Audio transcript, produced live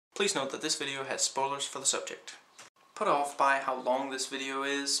Please note that this video has spoilers for the subject. Put off by how long this video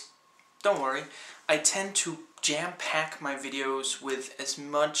is? Don't worry, I tend to jam-pack my videos with as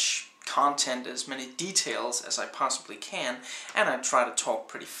much content, as many details as I possibly can, and I try to talk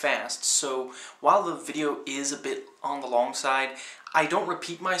pretty fast, so while the video is a bit on the long side, I don't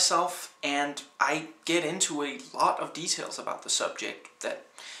repeat myself, and I get into a lot of details about the subject that,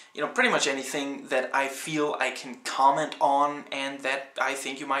 pretty much anything that I feel I can comment on and that I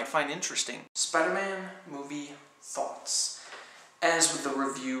think you might find interesting. Spider-Man movie thoughts. As with the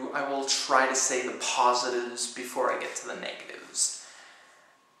review, I will try to say the positives before I get to the negatives.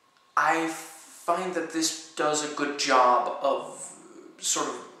 I find that this does a good job of sort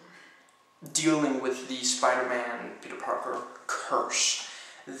of dealing with the Spider-Man Peter Parker curse,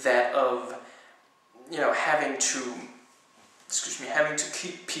 that of, having to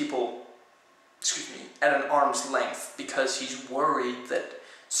keep people, at an arm's length because he's worried that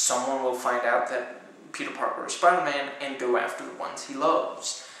someone will find out that Peter Parker is Spider-Man and go after the ones he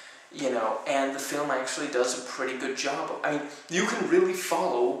loves. And the film actually does a pretty good job of, you can really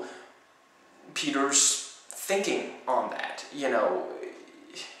follow Peter's thinking on that.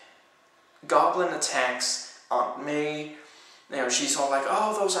 Goblin attacks Aunt May. She's all like,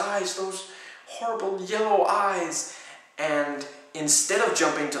 oh, those eyes, those horrible yellow eyes. And instead of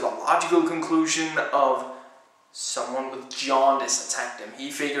jumping to the logical conclusion of someone with jaundice attacked him, he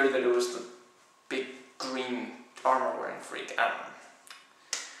figured that it was the big green armor-wearing freak. I don't know.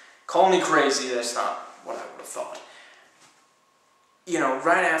 Call me crazy, that's not what I would have thought.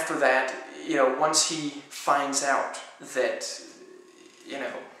 Right after that, once he finds out that,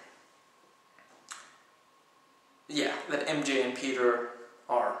 that MJ and Peter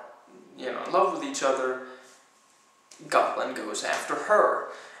are, in love with each other, Goblin goes after her.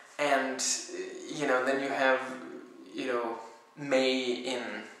 And, then you have, May in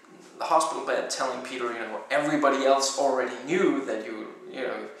the hospital bed telling Peter, everybody else already knew that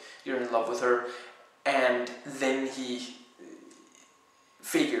you're in love with her. And then he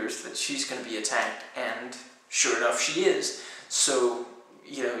figures that she's going to be attacked, and sure enough she is. So,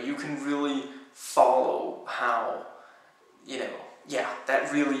 you can really follow how,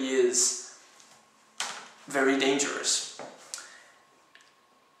 that really is very dangerous.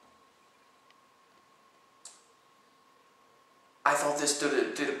 I thought this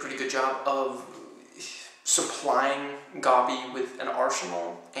did a pretty good job of supplying Gobby with an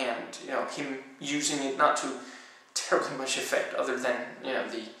arsenal, and him using it not to terribly much effect other than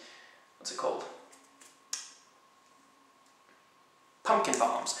the what's it called? Pumpkin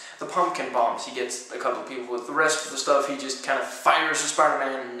bombs. The pumpkin bombs he gets a couple people with. The rest of the stuff he just kind of fires at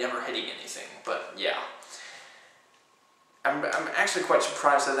Spider-Man, never hitting anything. But yeah. I'm actually quite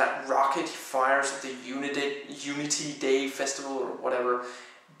surprised that rocket he fires at the Unity Day Festival or whatever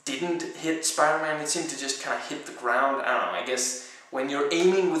didn't hit Spider-Man. It seemed to just kind of hit the ground. I don't know, I guess when you're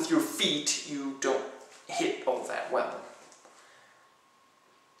aiming with your feet, you don't hit all that well.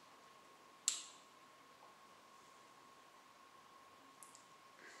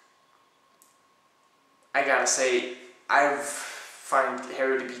 I gotta say, I find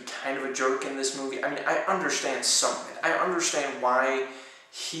Harry to be kind of a jerk in this movie. I understand some of it. I understand why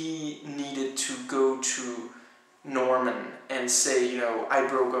he needed to go to Norman and say, I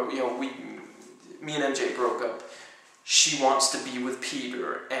broke up, me and MJ broke up. She wants to be with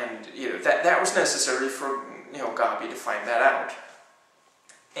Peter, and, that was necessary for, Gobby to find that out.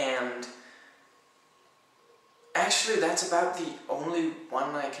 And actually, that's about the only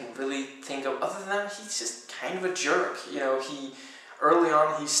one I can really think of. Other than that, he's just kind of a jerk. Early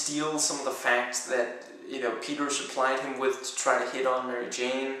on, he steals some of the facts that, Peter supplied him with to try to hit on Mary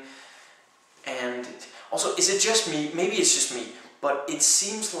Jane. And also, is it just me? Maybe it's just me, but it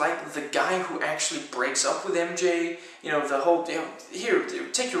seems like the guy who actually breaks up with MJ, the whole, here,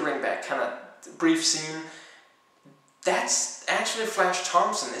 take your ring back kind of brief scene, that's actually Flash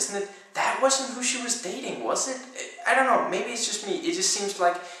Thompson, isn't it? That wasn't who she was dating, was it? I don't know, maybe it's just me. It just seems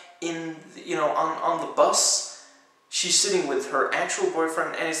like on the bus, she's sitting with her actual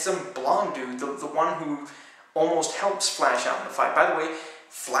boyfriend, and it's some blonde dude, the one who almost helps Flash out in the fight. By the way,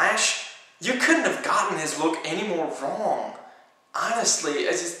 Flash, you couldn't have gotten his look any more wrong. Honestly,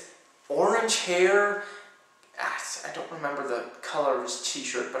 it's just orange hair. I don't remember the color of his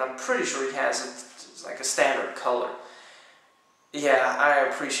t-shirt, but I'm pretty sure he has like a standard color. Yeah, I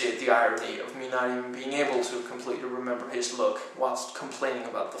appreciate the irony of me not even being able to completely remember his look whilst complaining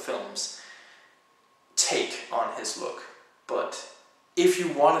about the film's take on his look. But if you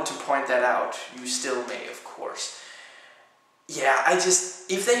wanted to point that out, you still may, of course. Yeah,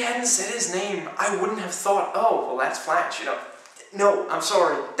 if they hadn't said his name, I wouldn't have thought, oh, well, that's Flash, No, I'm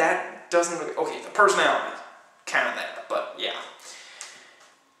sorry, that doesn't... Okay, the personality, kind of that, but yeah.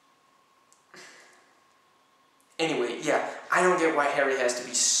 Anyway, yeah, I don't get why Harry has to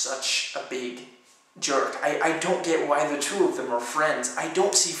be such a big jerk. I don't get why the two of them are friends. I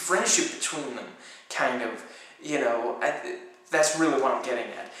don't see friendship between them, kind of. You know, that's really what I'm getting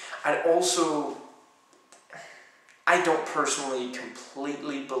at. I don't personally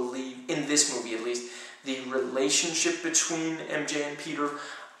completely believe, in this movie at least, the relationship between MJ and Peter,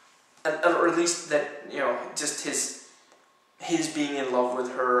 or at least that, you know, just his being in love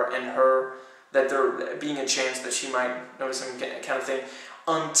with her and her, that there being a chance that she might notice him kind of thing,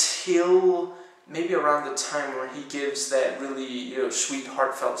 until maybe around the time where he gives that really, you know, sweet,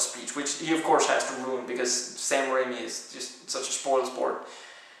 heartfelt speech, which he of course has to ruin because Sam Raimi is just such a spoilsport,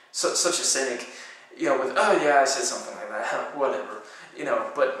 such a cynic, you know, with, oh yeah, I said something like that, whatever, you know,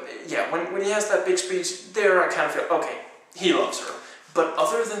 but yeah, when he has that big speech, there I kind of feel, okay, he loves her. But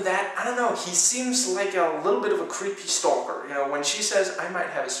other than that, I don't know, he seems like a little bit of a creepy stalker. You know, when she says, I might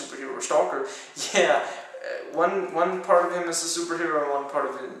have a superhero stalker, yeah, one part of him is a superhero and one part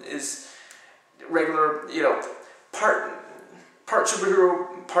of him is regular, you know, part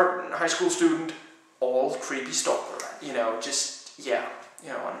superhero, part high school student, all creepy stalker. You know, just, yeah, you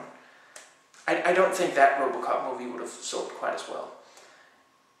know, and I don't think that RoboCop movie would have sold quite as well.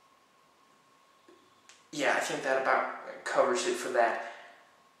 Yeah, I think that about covers it for that.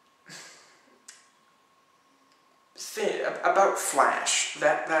 About Flash,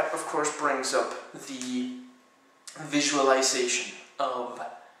 that of course brings up the visualization of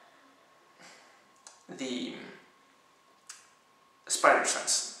the spider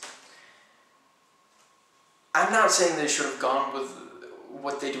sense. I'm not saying they should have gone with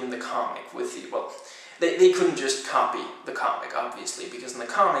what they do in the comic, with the, well, they couldn't just copy the comic, obviously, because in the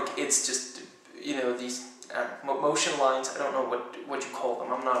comic it's just, you know, these motion lines, I don't know what you call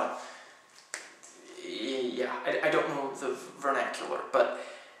them, I'm not a, yeah, I don't know the vernacular, but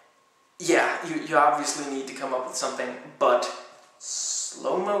yeah, you obviously need to come up with something, but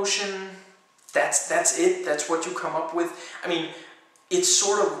slow motion, that's it, that's what you come up with. I mean, it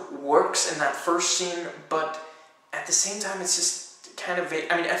sort of works in that first scene, but at the same time it's just kind of vague.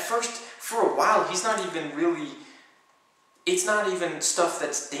 I mean, at first, for a while, he's not even really, it's not even stuff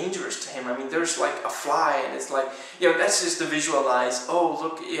that's dangerous to him. I mean, there's like a fly, and it's like, you know, that's just to visualize, oh,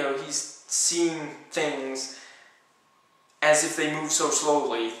 look, you know, he's seeing things as if they move so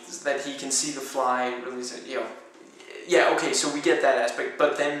slowly that he can see the fly, really, you know. Yeah, okay, so we get that aspect,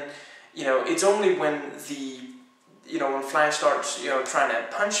 but then, you know, it's only when the, you know, when Flash starts, you know, trying to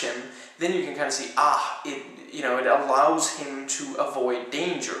punch him, then you can kind of see, it, you know, it allows him to avoid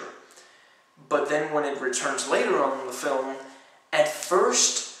danger. But then when it returns later on in the film, at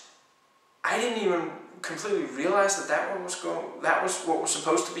first, I didn't even completely realize that was what was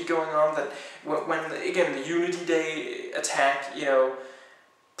supposed to be going on. That when again, the Unity Day attack, you know,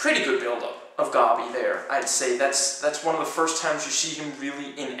 pretty good build-up of Gobby there. I'd say that's one of the first times you see him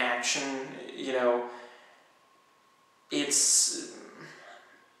really in action. You know, it's,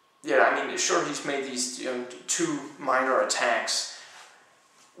 yeah, I mean, sure, he's made these, you know, two minor attacks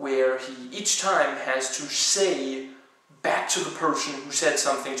where he each time has to say back to the person who said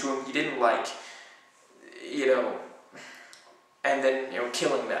something to him he didn't like, you know, and then, you know,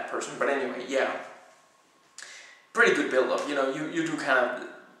 killing that person. But anyway, yeah, pretty good build-up. You know, you do kind of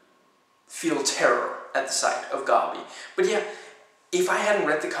feel terror at the sight of Gobby. But yeah, if I hadn't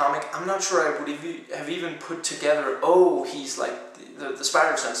read the comic, I'm not sure I would have even put together, oh, he's like, the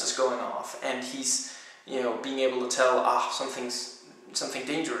spider sense is going off, and he's, you know, being able to tell, something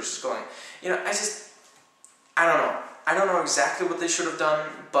dangerous is going. You know, I don't know. I don't know exactly what they should have done,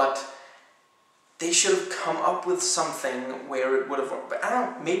 but they should have come up with something where it would have worked. But I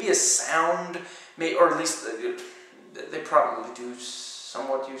don't know, maybe a sound, or at least they probably do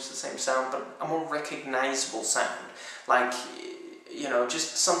somewhat use the same sound, but a more recognizable sound. Like, you know,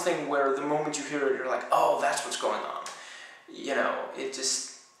 just something where the moment you hear it, you're like, oh, that's what's going on. You know, it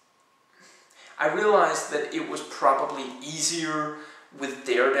just, I realized that it was probably easier with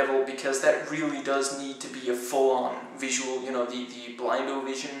Daredevil because that really does need to be a full-on visual, you know, the blindo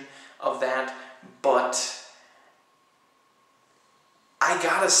vision of that, but I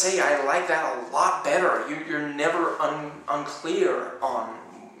gotta say, I like that a lot better. You're never unclear on,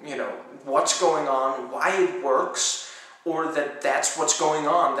 you know, what's going on, why it works, or that's what's going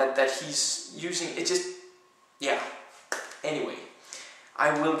on, that he's using, it just, yeah. Anyway,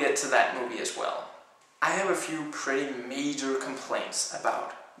 I will get to that movie as well. I have a few pretty major complaints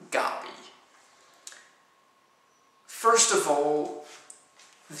about Gobby. First of all,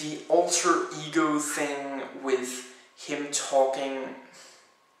 the alter ego thing with him talking,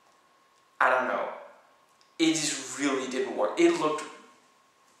 I don't know, it just really didn't work. It looked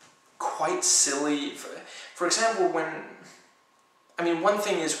quite silly. For example, one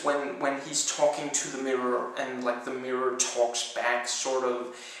thing is when he's talking to the mirror and like the mirror talks back sort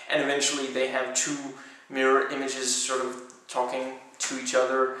of, and eventually they have two mirror images sort of talking to each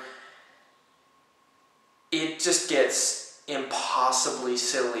other. It just gets impossibly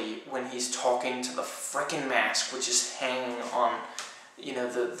silly when he's talking to the frickin' mask, which is hanging on,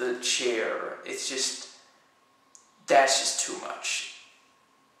 the chair. It's just, that's just too much.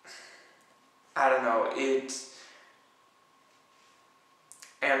 I don't know,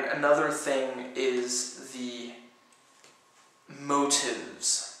 and another thing is the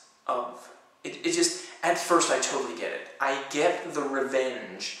motives of it. It just, at first I totally get it. I get the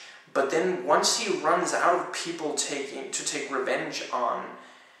revenge, but then once he runs out of people to take revenge on,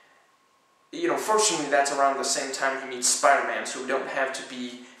 fortunately that's around the same time he meets Spider-Man, so we don't have to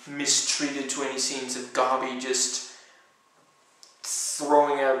be mistreated to any scenes of Gobby just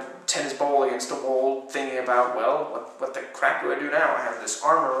throwing a tennis ball against a wall, thinking about, well, what the crap do I do now? I have this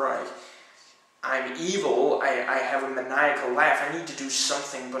armor, I'm evil, I have a maniacal laugh, I need to do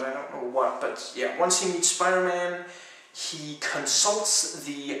something, but I don't know what. But yeah, once he meets Spider-Man, he consults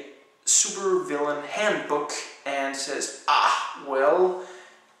the supervillain handbook and says, well,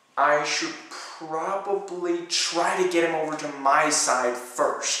 I should probably try to get him over to my side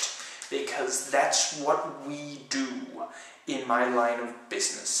first, because that's what we do in my line of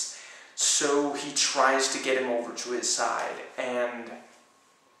business. So he tries to get him over to his side, and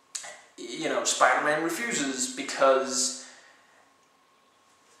Spider-Man refuses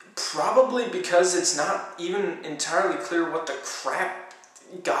probably because it's not even entirely clear what the crap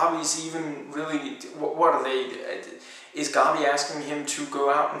Gobby's even really, what are they, is Gobby asking him to go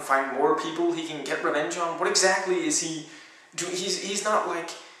out and find more people he can get revenge on? What exactly is he doing? He's not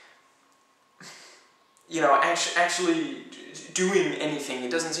like, actually doing anything.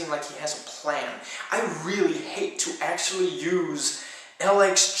 It doesn't seem like he has a plan. I really hate to actually use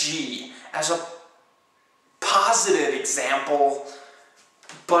LXG as a positive example,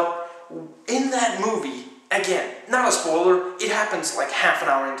 but in that movie, again, not a spoiler, it happens like half an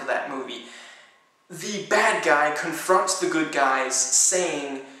hour into that movie, the bad guy confronts the good guys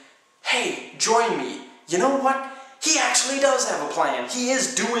saying, hey, join me. You know what? He actually does have a plan. He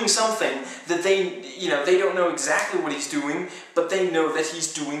is doing something that they don't know exactly what he's doing, but they know that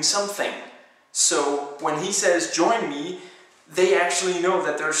he's doing something. So when he says, join me, they actually know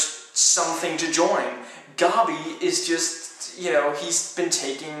that there's something to join. Gobby is just, he's been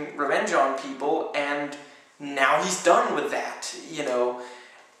taking revenge on people, and now he's done with that,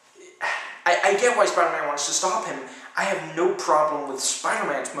 I get why Spider-Man wants to stop him. I have no problem with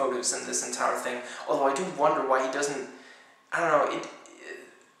Spider-Man's motives in this entire thing, although I do wonder why he doesn't,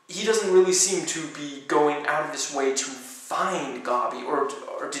 he doesn't really seem to be going out of his way to find Gobby or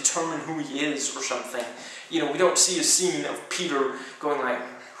determine who he is or something. We don't see a scene of Peter going like,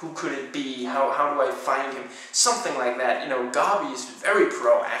 who could it be? How do I find him? Something like that. Gobby is very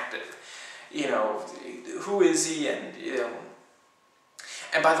proactive. Who is he?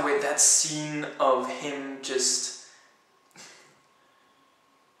 And by the way, that scene of him just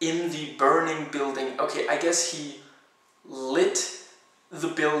in the burning building, okay, I guess he lit the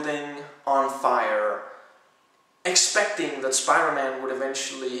building on fire, expecting that Spider-Man would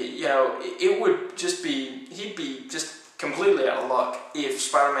eventually, it would just be, he'd be just completely out of luck if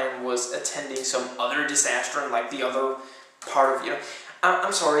Spider-Man was attending some other disaster in like the other part of,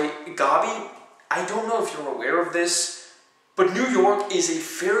 I'm sorry, Gobby, I don't know if you're aware of this, but New York is a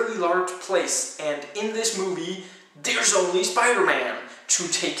fairly large place, and in this movie, there's only Spider-Man to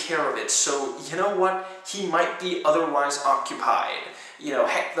take care of it. So, you know what? He might be otherwise occupied.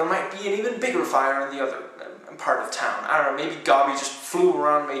 Heck, there might be an even bigger fire in the other part of town. I don't know, maybe Gobby just flew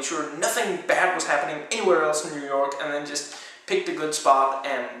around, made sure nothing bad was happening anywhere else in New York, and then just picked a good spot,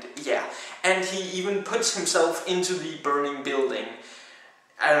 and yeah. And he even puts himself into the burning building.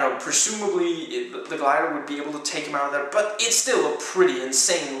 I don't know, presumably the glider would be able to take him out of there, but it's still a pretty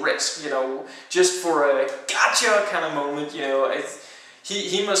insane risk, just for a gotcha kind of moment,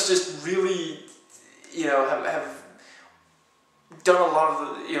 he must just really, have done a lot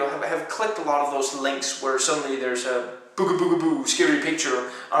of the, have clicked a lot of those links where suddenly there's a booga booga boo scary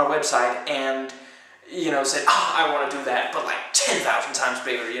picture on a website and, said, I want to do that, but like 10,000 times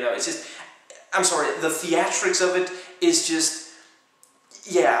bigger, it's just, I'm sorry, the theatrics of it is just,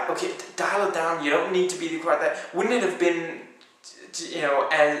 yeah, okay, dial it down, you don't need to be quite that. Wouldn't it have been,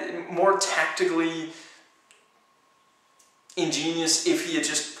 more tactically ingenious if he had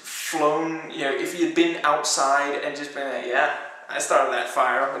just flown, you know, if he had been outside and just been like, yeah, I started that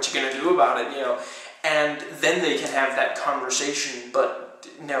fire, what you gonna do about it, you know, and then they can have that conversation, but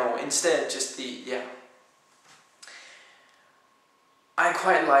no, instead just yeah. I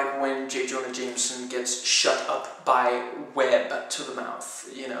quite like when J. Jonah Jameson gets shut up by web to the mouth,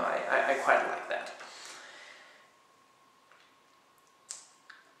 you know, I quite like that.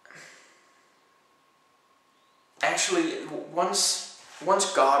 Actually, once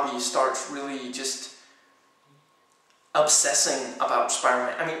Gobby starts really just obsessing about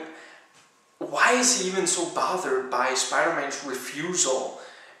Spider-Man, I mean, why is he even so bothered by Spider-Man's refusal?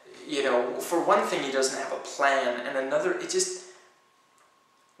 You know, for one thing, he doesn't have a plan, and another, it just,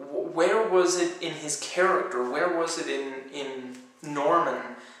 where was it in his character, where was it in Norman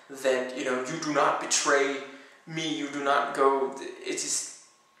that, you know, you do not betray me, you do not go, it's just,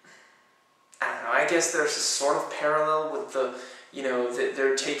 I don't know, I guess there's a sort of parallel with the, you know, that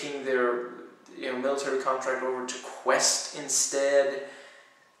they're taking their, you know, military contract over to Quest instead.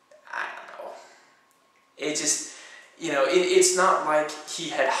 I don't know. It just, you know, it's not like he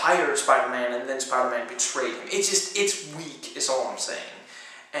had hired Spider-Man and then Spider-Man betrayed him. It's weak, is all I'm saying.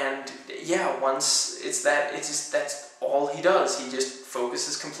 And yeah, once it's just, that's all he does. He just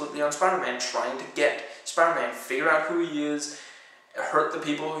focuses completely on Spider-Man, trying to get Spider-Man, figure out who he is, hurt the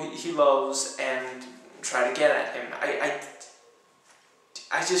people he loves, and try to get at him.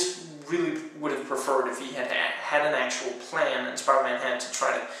 I just really would have preferred if he had an actual plan and Spider-Man had to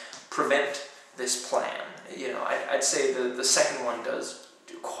try to prevent this plan. You know, I'd say the second one does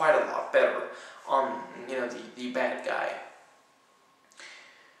quite a lot better on, you know, the bad guy.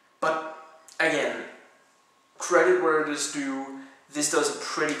 But again, credit where it is due, this does a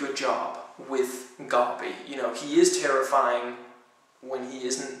pretty good job with Gobby. You know, he is terrifying when he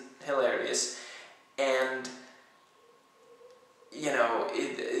isn't hilarious, and you know,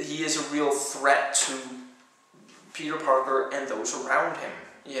 he is a real threat to Peter Parker and those around him,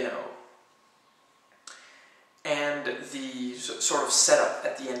 you know. And the sort of setup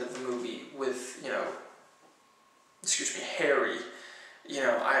at the end of the movie with, you know, Harry, you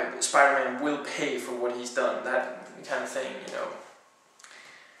know, Spider-Man will pay for what he's done, that kind of thing, you know.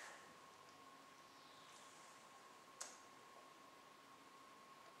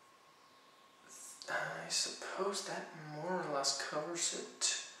 I suppose that more or less covers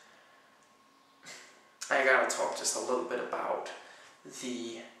it. I gotta talk just a little bit about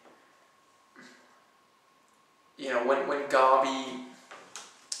the, you know, when Gobby,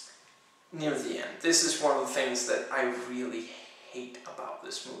 near the end, this is one of the things that I really hate about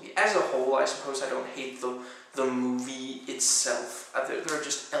this movie. As a whole, I suppose I don't hate the movie itself. There are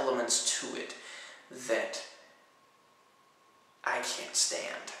just elements to it that I can't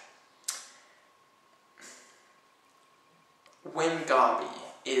stand. When Gobby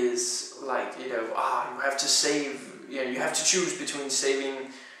is like, you know, you have to save, you know, you have to choose between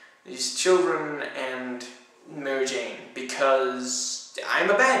saving these children and Mary Jane, because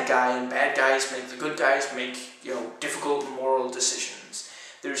I'm a bad guy, and bad guys make the good guys make, you know, difficult moral decisions.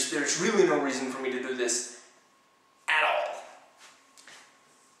 There's really no reason for me to do this at all.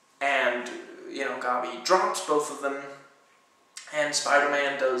 And, you know, Gobby drops both of them, and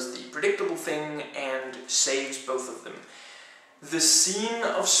Spider-Man does the predictable thing and saves both of them. The scene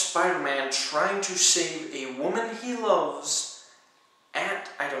of Spider-Man trying to save a woman he loves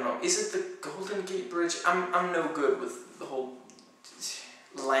at, I don't know, is it the Golden Gate Bridge? I'm no good with the whole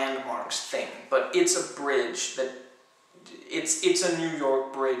landmarks thing, but it's a bridge that, it's a New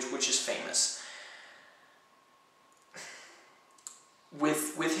York bridge which is famous.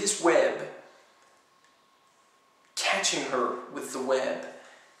 With his web, catching her with the web,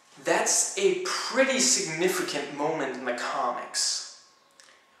 that's a pretty significant moment in the comics.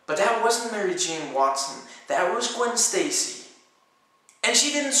 But that wasn't Mary Jane Watson, that was Gwen Stacy. And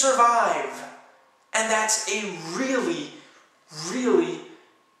she didn't survive. And that's a really, really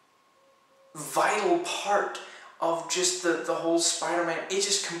vital part of just the whole Spider-Man. It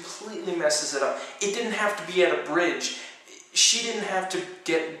just completely messes it up. It didn't have to be at a bridge. She didn't have to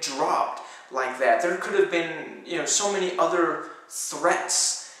get dropped like that. There could have been, you know, so many other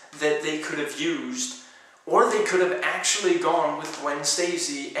threats that they could have used, or they could have actually gone with Gwen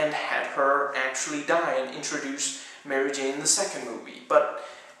Stacy and had her actually die and introduce Mary Jane in the second movie. But,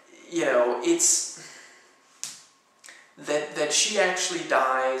 you know, it's that she actually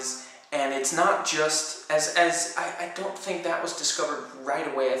dies, and it's not just, as I don't think that was discovered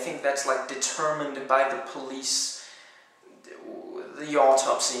right away. I think that's like determined by the police, the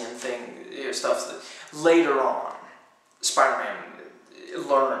autopsy and thing, you know, stuff that later on Spider-Man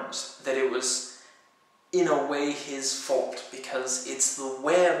learns that it was in a way his fault, because it's the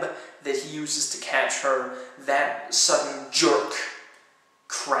web that he uses to catch her. That sudden jerk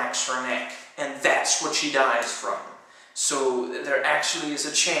cracks her neck, and that's what she dies from. So there actually is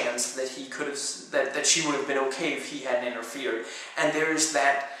a chance that he could have, that she would have been okay if he hadn't interfered. And there's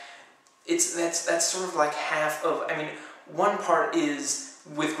that, that's sort of like half of, I mean, one part is,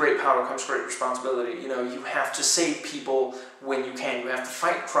 with great power comes great responsibility. You know, you have to save people when you can. You have to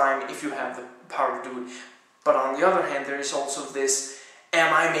fight crime if you have the power to do it. But on the other hand, there is also this,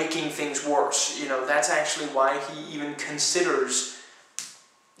 am I making things worse? You know, that's actually why he even considers,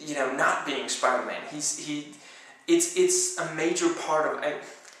 you know, not being Spider-Man. It's a major part of,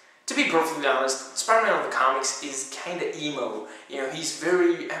 to be perfectly honest, Spider-Man of the comics is kind of emo. You know, he's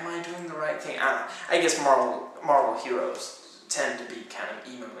very, am I doing the right thing? I guess Marvel heroes tend to be kind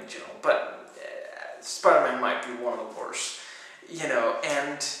of emo in general, but Spider-Man might be one of the worst. You know,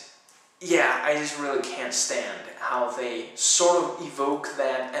 and yeah, I just really can't stand how they sort of evoke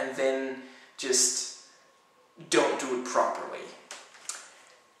that and then just don't do it properly.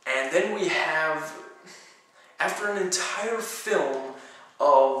 And then we have, after an entire film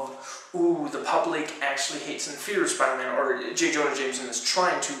of, ooh, the public actually hates and fears Spider-Man, or J. Jonah Jameson is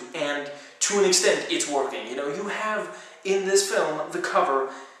trying to, and to an extent it's working. You know, you have in this film the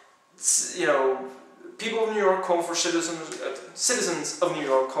cover, you know, people of New York call for citizens of New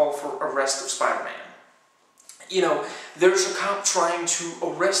York call for arrest of Spider-Man. You know, there's a cop trying to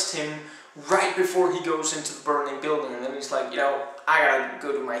arrest him right before he goes into the burning building, and then he's like, you know, I gotta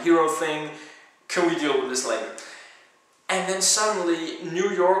go do my hero thing, can we deal with this later? And then suddenly,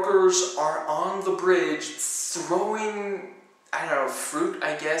 New Yorkers are on the bridge throwing, I don't know, fruit,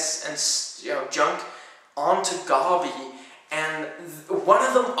 I guess, and, you know, junk onto Gobby, and one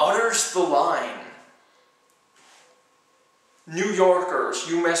of them utters the line, New Yorkers,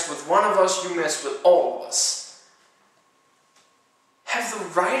 you mess with one of us, you mess with all of us. Have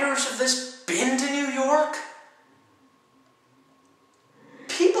the writers of this been to New York?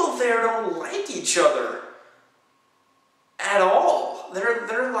 People there don't like each other at all.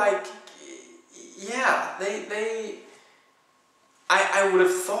 They're like, yeah, I would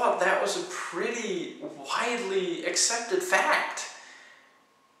have thought that was a pretty widely accepted fact.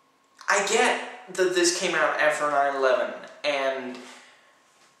 I get that this came out after 9/11, and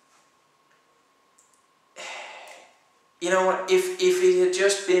you know what, if it had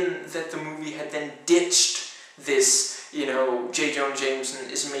just been that the movie had then ditched this, you know, J. Jonah Jameson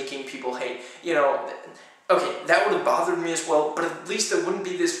is making people hate, you know, okay, that would have bothered me as well, but at least there wouldn't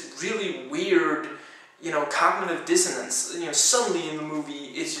be this really weird, you know, cognitive dissonance. You know, suddenly in the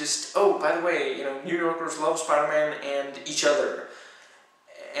movie it's just, oh, by the way, you know, New Yorkers love Spider-Man and each other,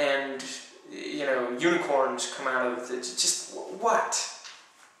 and, you know, unicorns come out of it. Just,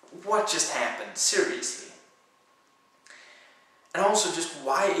 what just happened? Seriously. And also, just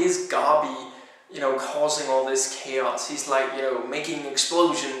why is Gobby, you know, causing all this chaos? He's like, you know, making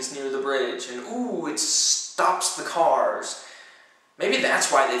explosions near the bridge, and ooh, it stops the cars. Maybe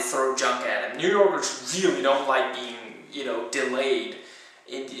that's why they throw junk at him. New Yorkers really don't like being, you know, delayed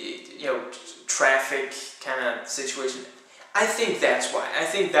in, you know, traffic kind of situation. I think that's why. I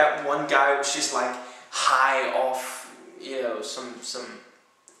think that one guy was just like high off, you know, some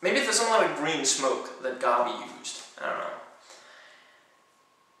maybe there's some lot of green smoke that Gobby used. I don't know.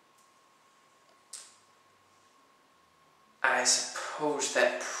 I suppose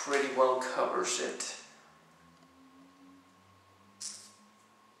that pretty well covers it.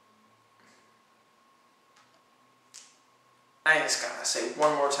 I just gotta say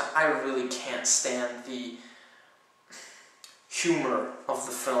one more time, I really can't stand the humor of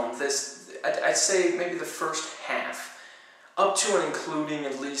the film. I'd say maybe the first half, up to and including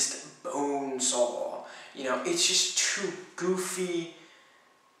at least Bonesaw. You know, it's just too goofy,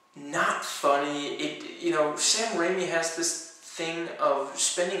 not funny. You know, Sam Raimi has this thing of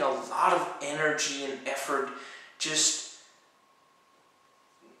spending a lot of energy and effort just,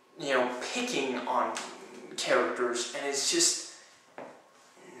 you know, picking on characters, and it's just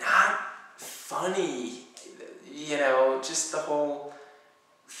not funny. You know, just the whole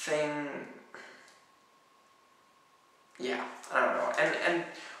thing. Yeah, I don't know. And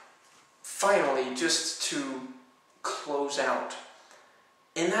finally, just to close out,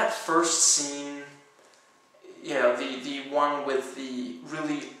 in that first scene, you know, the one with the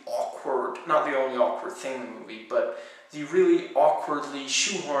really awkward, not the only awkward thing in the movie, but the really awkwardly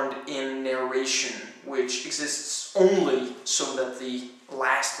shoehorned in narration, which exists only so that the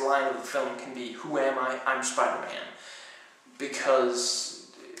last line of the film can be, "Who am I? I'm Spider-Man."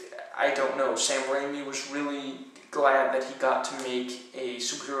 Because I don't know, Sam Raimi was really glad that he got to make a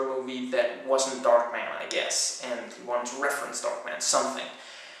superhero movie that wasn't Darkman, I guess, and he wanted to reference Darkman, something.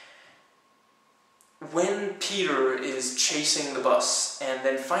 When Peter is chasing the bus, and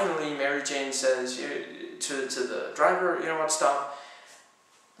then finally Mary Jane says to the driver, you know what, stop.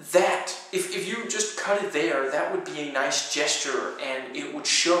 That, if you just cut it there, that would be a nice gesture, and it would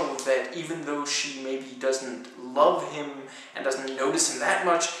show that even though she maybe doesn't love him and doesn't notice him that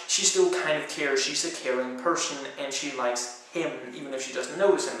much, she still kind of cares. She's a caring person, and she likes him, even though she doesn't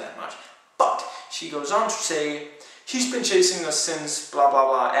notice him that much. But she goes on to say, he's been chasing us since blah blah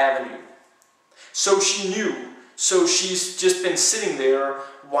blah Avenue. So she knew. So she's just been sitting there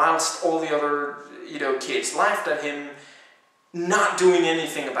whilst all the other, kids laughed at him, not doing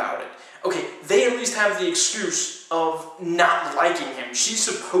anything about it. Okay, they at least have the excuse of not liking him. She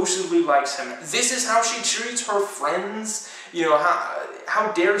supposedly likes him. This is how she treats her friends.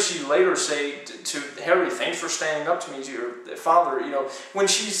 How dare she later say to Harry, thanks for standing up to me, to your father, when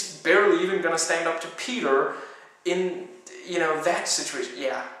she's barely even going to stand up to Peter in, that situation.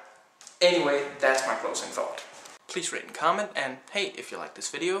 Yeah. Anyway, that's my closing thought. Please rate and comment, and hey, if you like this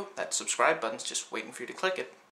video, that subscribe button's just waiting for you to click it.